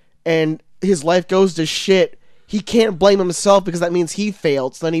and his life goes to shit, he can't blame himself because that means he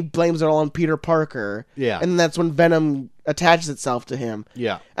failed, so then he blames it all on Peter Parker. Yeah. And then that's when Venom attaches itself to him.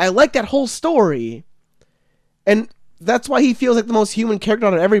 Yeah. I like that whole story. And that's why he feels like the most human character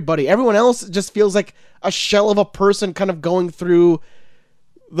out of everybody. Everyone else just feels like a shell of a person kind of going through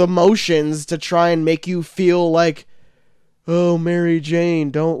the motions to try and make you feel like, oh, Mary Jane,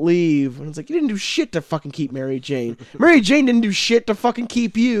 don't leave. And it's like, you didn't do shit to fucking keep Mary Jane. Mary Jane didn't do shit to fucking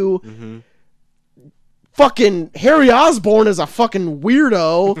keep you. Mm-hmm. Fucking Harry Osborn is a fucking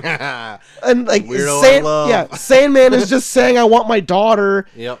weirdo. And like Weirdo I love. Sandman is just saying I want my daughter.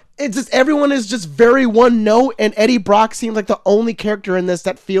 Yep. It's just everyone is just very one note, and Eddie Brock seems like the only character in this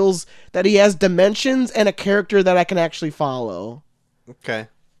that feels that he has dimensions and a character that I can actually follow. Okay.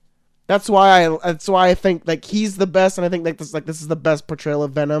 That's why I think like he's the best, and I think this is the best portrayal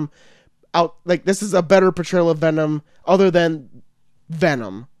of Venom. This is a better portrayal of Venom other than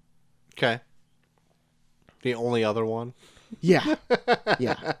Venom. Okay. The only other one. Yeah.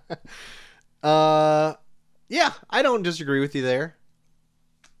 Yeah. Yeah, I don't disagree with you there.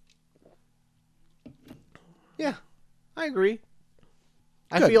 Yeah, I agree.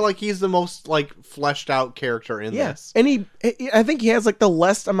 Good. I feel like he's the most like fleshed out character in this. And I think he has like the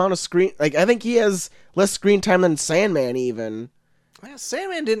less amount of screen, like I think he has less screen time than Sandman even. Yeah,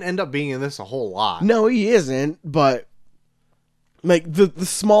 Sandman didn't end up being in this a whole lot. No, he isn't, but like the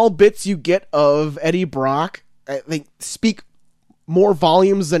small bits you get of Eddie Brock, I think speak more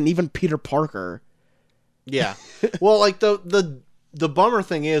volumes than even Peter Parker. Yeah. Well, like the bummer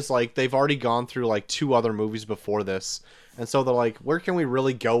thing is like they've already gone through like 2 other movies before this. And so they're like, where can we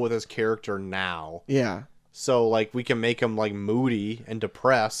really go with this character now? Yeah. So like we can make him like moody and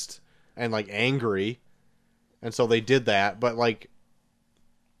depressed and like angry. And so they did that, but like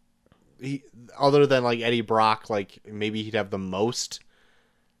other than like Eddie Brock, like maybe he'd have the most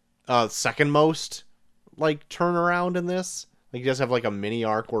second most like turnaround in this. Like he does have like a mini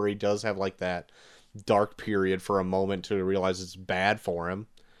arc where he does have like that dark period for a moment to realize it's bad for him.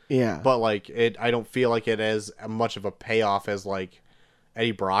 Yeah. But like I don't feel like it has much of a payoff as like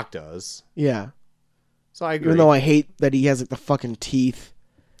Eddie Brock does. Yeah. So I agree. Even though I hate that he has like the fucking teeth.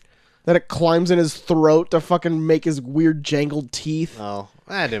 That it climbs in his throat to fucking make his weird jangled teeth. Oh,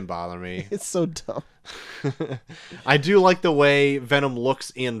 that didn't bother me. It's so dumb. I do like the way Venom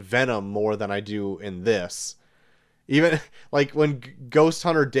looks in Venom more than I do in this. Even like when Ghost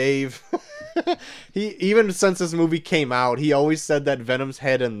Hunter Dave, even since this movie came out, he always said that Venom's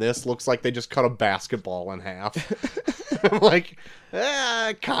head in this looks like they just cut a basketball in half. I'm like,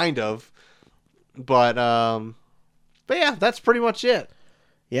 kind of. But yeah, that's pretty much it.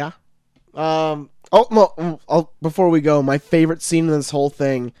 Yeah. Before we go, my favorite scene in this whole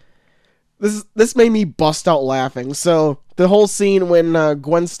thing. This made me bust out laughing. So the whole scene when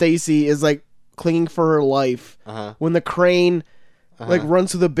Gwen Stacy is like clinging for her life, when the crane like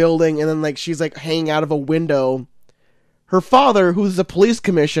runs through the building, and then like she's like hanging out of a window. Her father, who's the police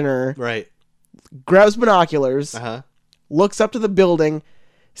commissioner, right, grabs binoculars, looks up to the building,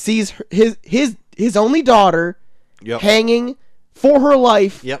 sees his only daughter hanging for her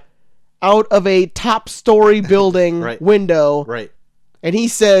life out of a top-story building window, and he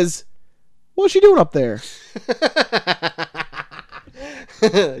says, "What's she doing up there?"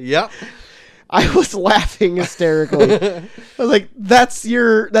 Yep. I was laughing hysterically. I was like, "That's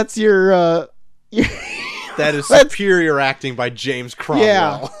your." That is superior acting by James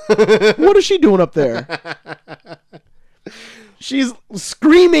Cromwell. Yeah. What is she doing up there? She's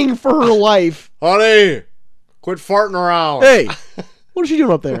screaming for her life. Honey, quit farting around. Hey, what is she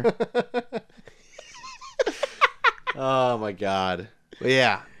doing up there? Oh my god.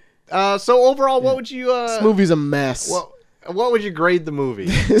 Yeah. So overall, what would you? This movie's a mess. What would you grade the movie?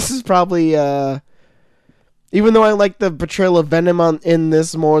 This is probably, even though I like the portrayal of Venom in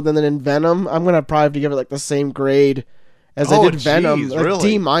this more than in Venom, I'm gonna probably have to give it like the same grade as I did Venom, like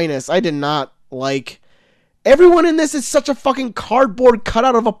really? D-. I did not like. Everyone in this is such a fucking cardboard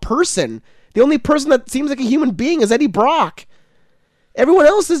cutout of a person. The only person that seems like a human being is Eddie Brock. Everyone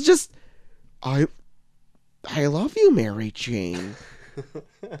else is just, I love you, Mary Jane.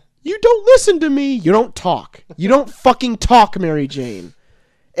 You don't listen to me. You don't talk. You don't fucking talk, Mary Jane.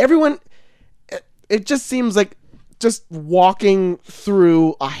 Everyone, it just seems like just walking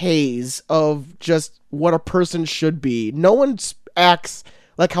through a haze of just what a person should be. No one acts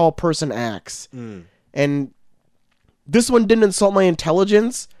like how a person acts. And this one didn't insult my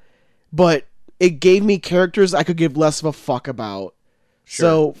intelligence, but it gave me characters I could give less of a fuck about. Sure.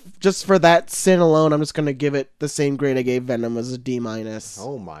 So just for that sin alone, I'm just going to give it the same grade I gave Venom as a D-.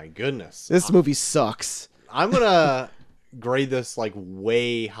 Oh my goodness. This movie sucks. I'm going to grade this like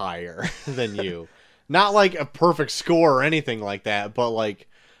way higher than you. Not like a perfect score or anything like that, but like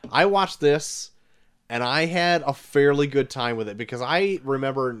I watched this and I had a fairly good time with it because I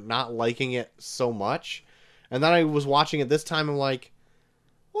remember not liking it so much. And then I was watching it this time and I'm like,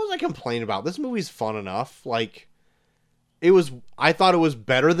 what was I complaining about? This movie's fun enough. Like, I thought it was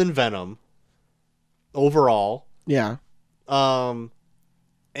better than Venom overall. Yeah. And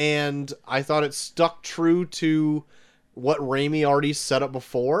I thought it stuck true to what Raimi already set up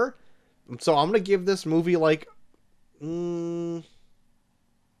before. So I'm going to give this movie like a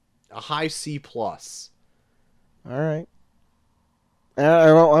high C+. All right.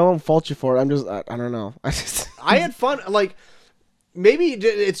 I won't fault you for it. I don't know. I had fun. Like, maybe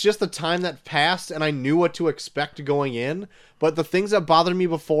it's just the time that passed and I knew what to expect going in. But the things that bothered me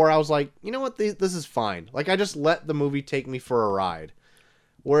before, I was like, you know what? This is fine. Like, I just let the movie take me for a ride.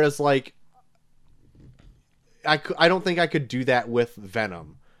 Whereas, like, I don't think I could do that with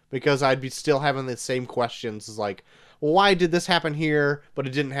Venom. Because I'd be still having the same questions as like, well, why did this happen here, but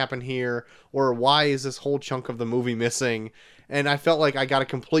it didn't happen here? Or why is this whole chunk of the movie missing? And I felt like I got a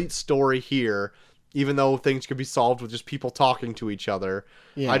complete story here, even though things could be solved with just people talking to each other.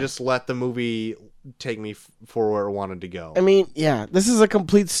 Yeah. I just let the movie take me for where it wanted to go. I mean, yeah, this is a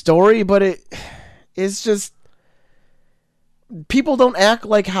complete story, but it's just people don't act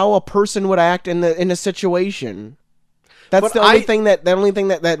like how a person would act in a situation. That's the only thing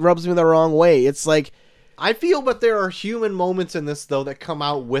that rubs me the wrong way. It's like, I feel, but there are human moments in this though that come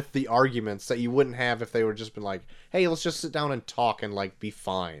out with the arguments that you wouldn't have if they were just been like, "Hey, let's just sit down and talk and like be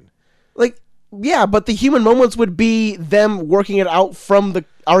fine." Like, yeah, but the human moments would be them working it out from the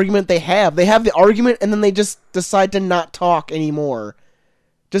argument they have. They have the argument and then they just decide to not talk anymore,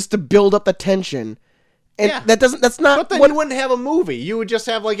 just to build up the tension. And yeah, that's not. But then you wouldn't have a movie. You would just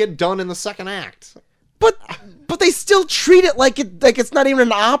have like it done in the second act. But they still treat it like it's not even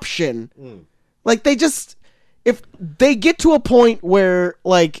an option. Like if they get to a point where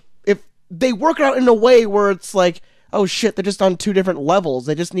like if they work it out in a way where it's like, oh shit, they're just on two different levels.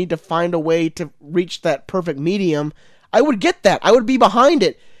 They just need to find a way to reach that perfect medium. I would get that. I would be behind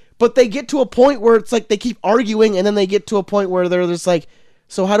it. But they get to a point where it's like they keep arguing and then they get to a point where they're just like,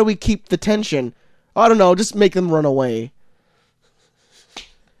 so how do we keep the tension? I don't know, just make them run away.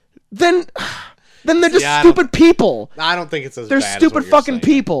 Then they're just stupid people. I don't think it's as they're bad stupid as what fucking you're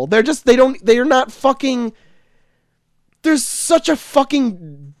saying. people. They're not fucking. There's such a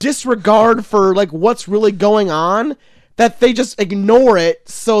fucking disregard for like what's really going on that they just ignore it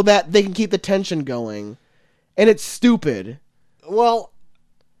so that they can keep the tension going, and it's stupid. Well,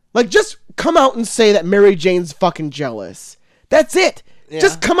 like just come out and say that Mary Jane's fucking jealous. That's it.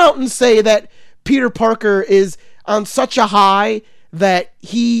 Just come out and say that Peter Parker is on such a high that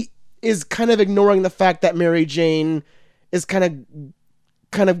he is kind of ignoring the fact that Mary Jane is kind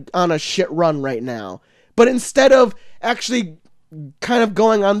of on a shit run right now. But instead of actually kind of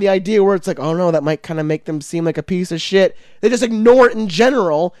going on the idea where it's like, oh no, that might kind of make them seem like a piece of shit, they just ignore it in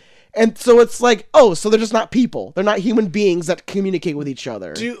general. And so it's like, oh, so they're just not people. They're not human beings that communicate with each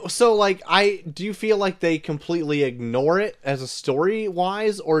other. Do you feel like they completely ignore it as a story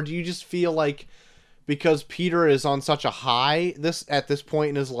wise, or do you just feel like because Peter is on such a high at this point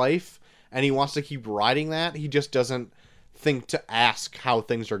in his life and he wants to keep riding that, he just doesn't think to ask how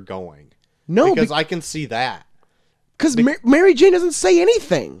things are going? No, because I can see that. Because Mary Jane doesn't say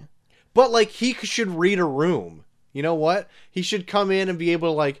anything. But like he should read a room. You know what? He should come in and be able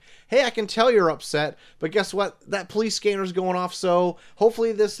to like, hey, I can tell you're upset, but guess what? That police scanner's going off, so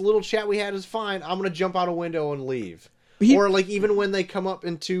hopefully this little chat we had is fine. I'm going to jump out a window and leave. Or like even when they come up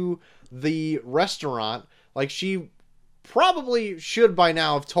into the restaurant, like she probably should by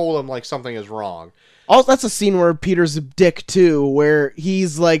now have told him like something is wrong. Also, that's a scene where Peter's a dick too, where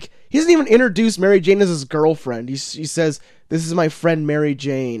he's like, he doesn't even introduce Mary Jane as his girlfriend. He says, this is my friend Mary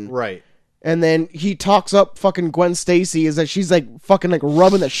Jane. Right. And then he talks up fucking Gwen Stacy is that she's like fucking like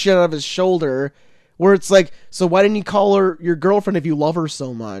rubbing the shit out of his shoulder, where it's like, so why didn't you call her your girlfriend if you love her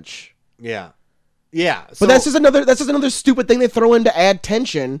so much? Yeah. Yeah. But that's just another stupid thing they throw in to add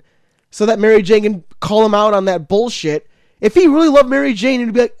tension so that Mary Jane can call him out on that bullshit. If he really loved Mary Jane,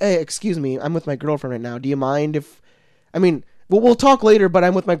 he'd be like, hey, excuse me, I'm with my girlfriend right now. Do you mind if, I mean, we'll talk later, but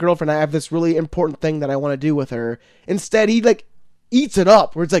I'm with my girlfriend. I have this really important thing that I want to do with her. Instead, he like eats it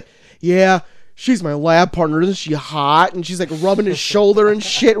up where it's like, yeah, she's my lab partner. Isn't she hot? And she's like rubbing his shoulder and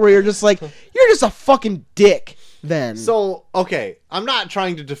shit where you're just like, you're just a fucking dick then. So, okay, I'm not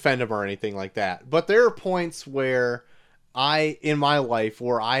trying to defend him or anything like that, but there are points where in my life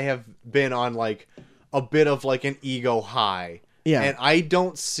where I have been on like a bit of like an ego high. Yeah. And I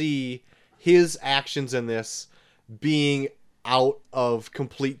don't see his actions in this being out of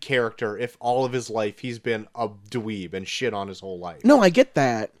complete character if all of his life he's been a dweeb and shit on his whole life. No, I get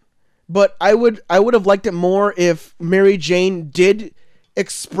that. But I would have liked it more if Mary Jane did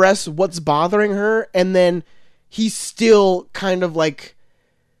express what's bothering her, and then he still kind of like,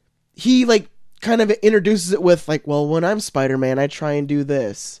 he like kind of introduces it with like, well, when I'm Spider-Man, I try and do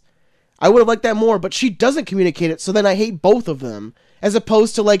this. I would have liked that more, but she doesn't communicate it, so then I hate both of them. As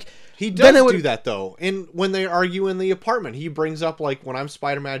opposed to like, he does do that though. And when they argue in the apartment, he brings up like, when I'm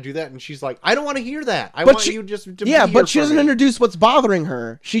Spider-Man, I do that, and she's like, I don't want to hear that. I want you just to yeah, be but she here for doesn't me. introduce what's bothering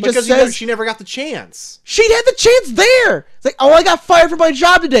her. She Because just says she never got the chance. she had the chance there. It's like, oh, I got fired from my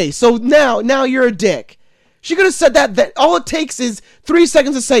job today, so now you're a dick. She could have said that all it takes is 3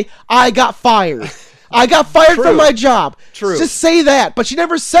 seconds to say, I got fired. I got fired from my job. True. Just say that, but she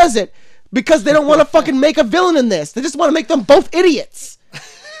never says it because they don't want to fucking make a villain in this. They just want to make them both idiots.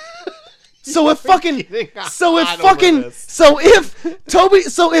 So if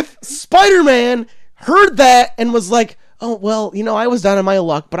Spider-Man heard that and was like, oh, well, you know, I was down on my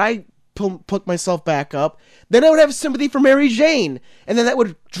luck, but I put myself back up, then I would have sympathy for Mary Jane, and then that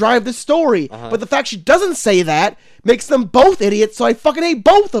would drive the story. But the fact she doesn't say that makes them both idiots, so I fucking hate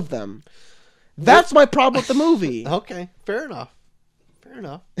both of them. That's my problem with the movie. Okay, fair enough.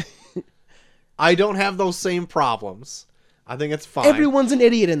 I don't have those same problems. I think it's fine. Everyone's an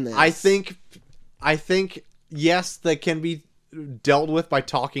idiot in this. I think, yes, they can be dealt with by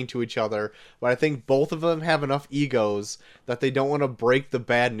talking to each other, but I think both of them have enough egos that they don't want to break the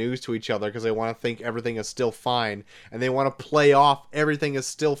bad news to each other because they want to think everything is still fine, and they want to play off everything is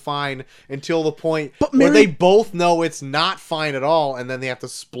still fine until the point where they both know it's not fine at all, and then they have to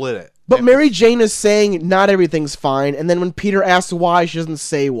split it. But Mary Jane is saying not everything's fine, and then when Peter asks why, she doesn't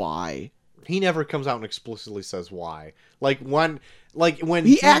say why. He never comes out and explicitly says why. When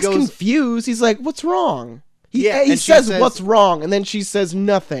he acts confused, he's like, "What's wrong?" He says, "What's wrong?" and then she says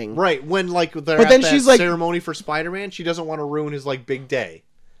nothing. Right, when they're at that ceremony for Spider-Man, she doesn't want to ruin his big day.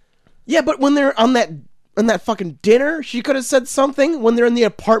 Yeah, but when they're on that fucking dinner, she could have said something. When they're in the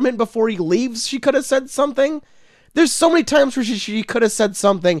apartment before he leaves, she could have said something. There's so many times where she could have said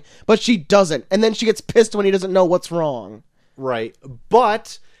something, but she doesn't, and then she gets pissed when he doesn't know what's wrong. Right,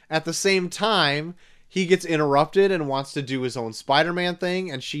 but at the same time, he gets interrupted and wants to do his own Spider-Man thing,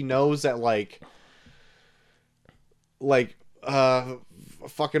 and she knows that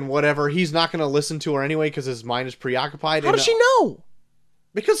fucking whatever, he's not going to listen to her anyway because his mind is preoccupied. How does she know?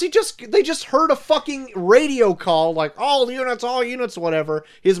 Because they just heard a fucking radio call, like, all units, whatever.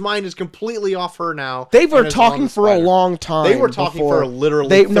 His mind is completely off her now. They were talking for a long time. They were talking for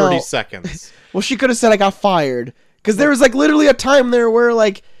literally 30 seconds. Well, she could have said, I got fired. Because there was like literally a time there where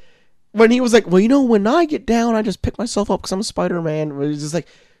like when he was like, well, you know, when I get down, I just pick myself up because I'm Spider-Man. It was just like,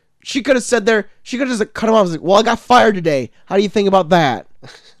 she could have said there, she could have just like, cut him off. I was like, well, I got fired today. How do you think about that?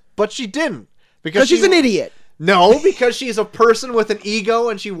 But she didn't. Because she's an idiot. No, because she's a person with an ego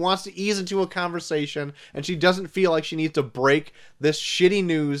and she wants to ease into a conversation and she doesn't feel like she needs to break this shitty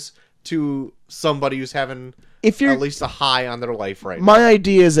news to somebody who's having at least a high on their life right now. My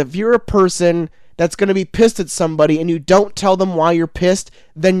idea is if you're a person that's going to be pissed at somebody and you don't tell them why you're pissed,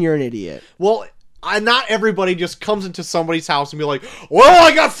 then you're an idiot. Well, not everybody just comes into somebody's house and be like, well,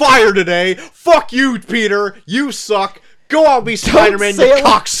 I got fired today. Fuck you, Peter. You suck. Go out and be Spider-Man, you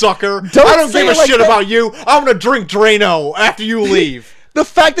cocksucker. I don't give a shit about you. I'm going to drink Drano after you leave. The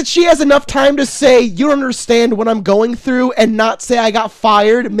fact that she has enough time to say, you don't understand what I'm going through, and not say I got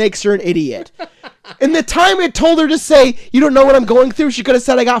fired makes her an idiot. In the time it told her to say, you don't know what I'm going through, she could have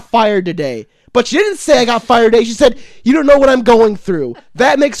said I got fired today. But she didn't say I got fired today. She said, you don't know what I'm going through.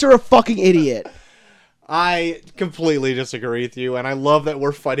 That makes her a fucking idiot. I completely disagree with you, and I love that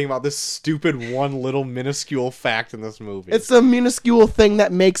we're fighting about this stupid one little minuscule fact in this movie. It's a minuscule thing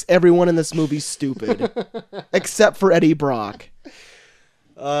that makes everyone in this movie stupid. Except for Eddie Brock.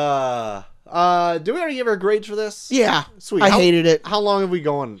 Do we already give our grades for this? Yeah. Sweet. I hated it. How long have we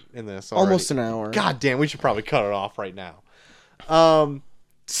going in this already? Almost an hour. God damn, we should probably cut it off right now.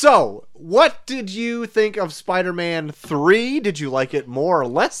 So, what did you think of Spider-Man 3? Did you like it more or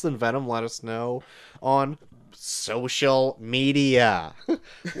less than Venom? Let us know on social media.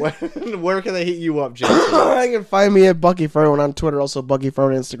 Where can they hit you up, Jason? You can find me at Bucky for everyone on Twitter, also Bucky for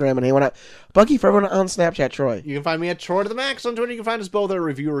everyone on Instagram, and hey, why not Bucky for everyone on Snapchat, Troy. You can find me at Troy to the Max on Twitter. You can find us both at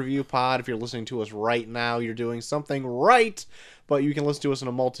Review Pod. If you're listening to us right now, you're doing something right. But you can listen to us on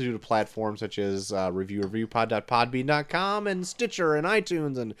a multitude of platforms such as reviewpod.podbean.com and Stitcher and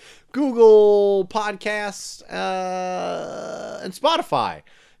iTunes and Google Podcasts and Spotify.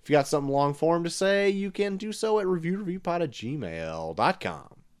 If you got something long form to say, you can do so at reviewpod@gmail.com.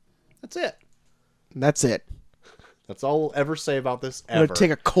 That's it. That's it. That's all we'll ever say about this ever. I'm going to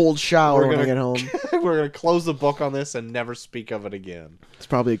take a cold shower when I get home. We're going to close the book on this and never speak of it again. It's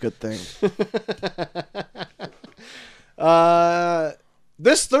probably a good thing.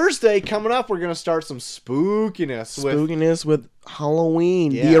 This Thursday coming up, we're going to start some spookiness with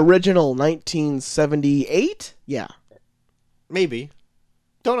Halloween. Yeah. The original 1978? Yeah. Maybe.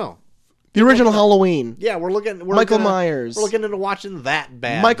 Don't know. The original Halloween. Yeah, Michael Myers. We're looking into watching that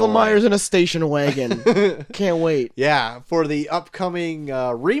bad Michael boy. Myers in a station wagon. Can't wait. Yeah, for the upcoming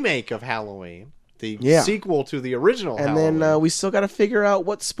remake of Halloween. The sequel to the original Halloween. And then we still got to figure out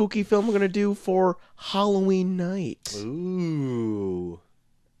what spooky film we're going to do for Halloween night. Ooh.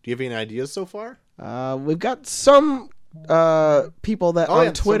 Do you have any ideas so far? We've got some people that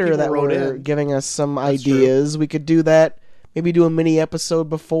on Twitter that were giving us some ideas. True. We could do that. Maybe do a mini episode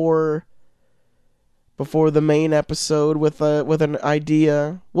before the main episode with an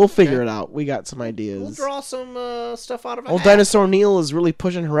idea. We'll figure it out. We got some ideas. We'll draw some stuff out of it. Old Dinosaur Neil is really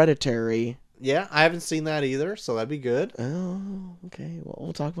pushing Hereditary. Yeah, I haven't seen that either, so that'd be good. Oh, okay. Well,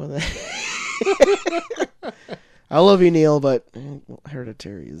 we'll talk about that. I love you, Neil, but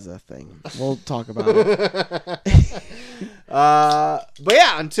Hereditary is a thing. We'll talk about it. But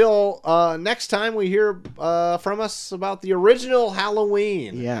yeah, until next time we hear from us about the original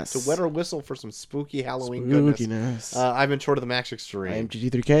Halloween. Yes. To wet our whistle for some spooky Halloween goodness. Spookiness. I've been Troy to the Max Extreme. I am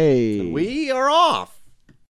GT3K. And we are off.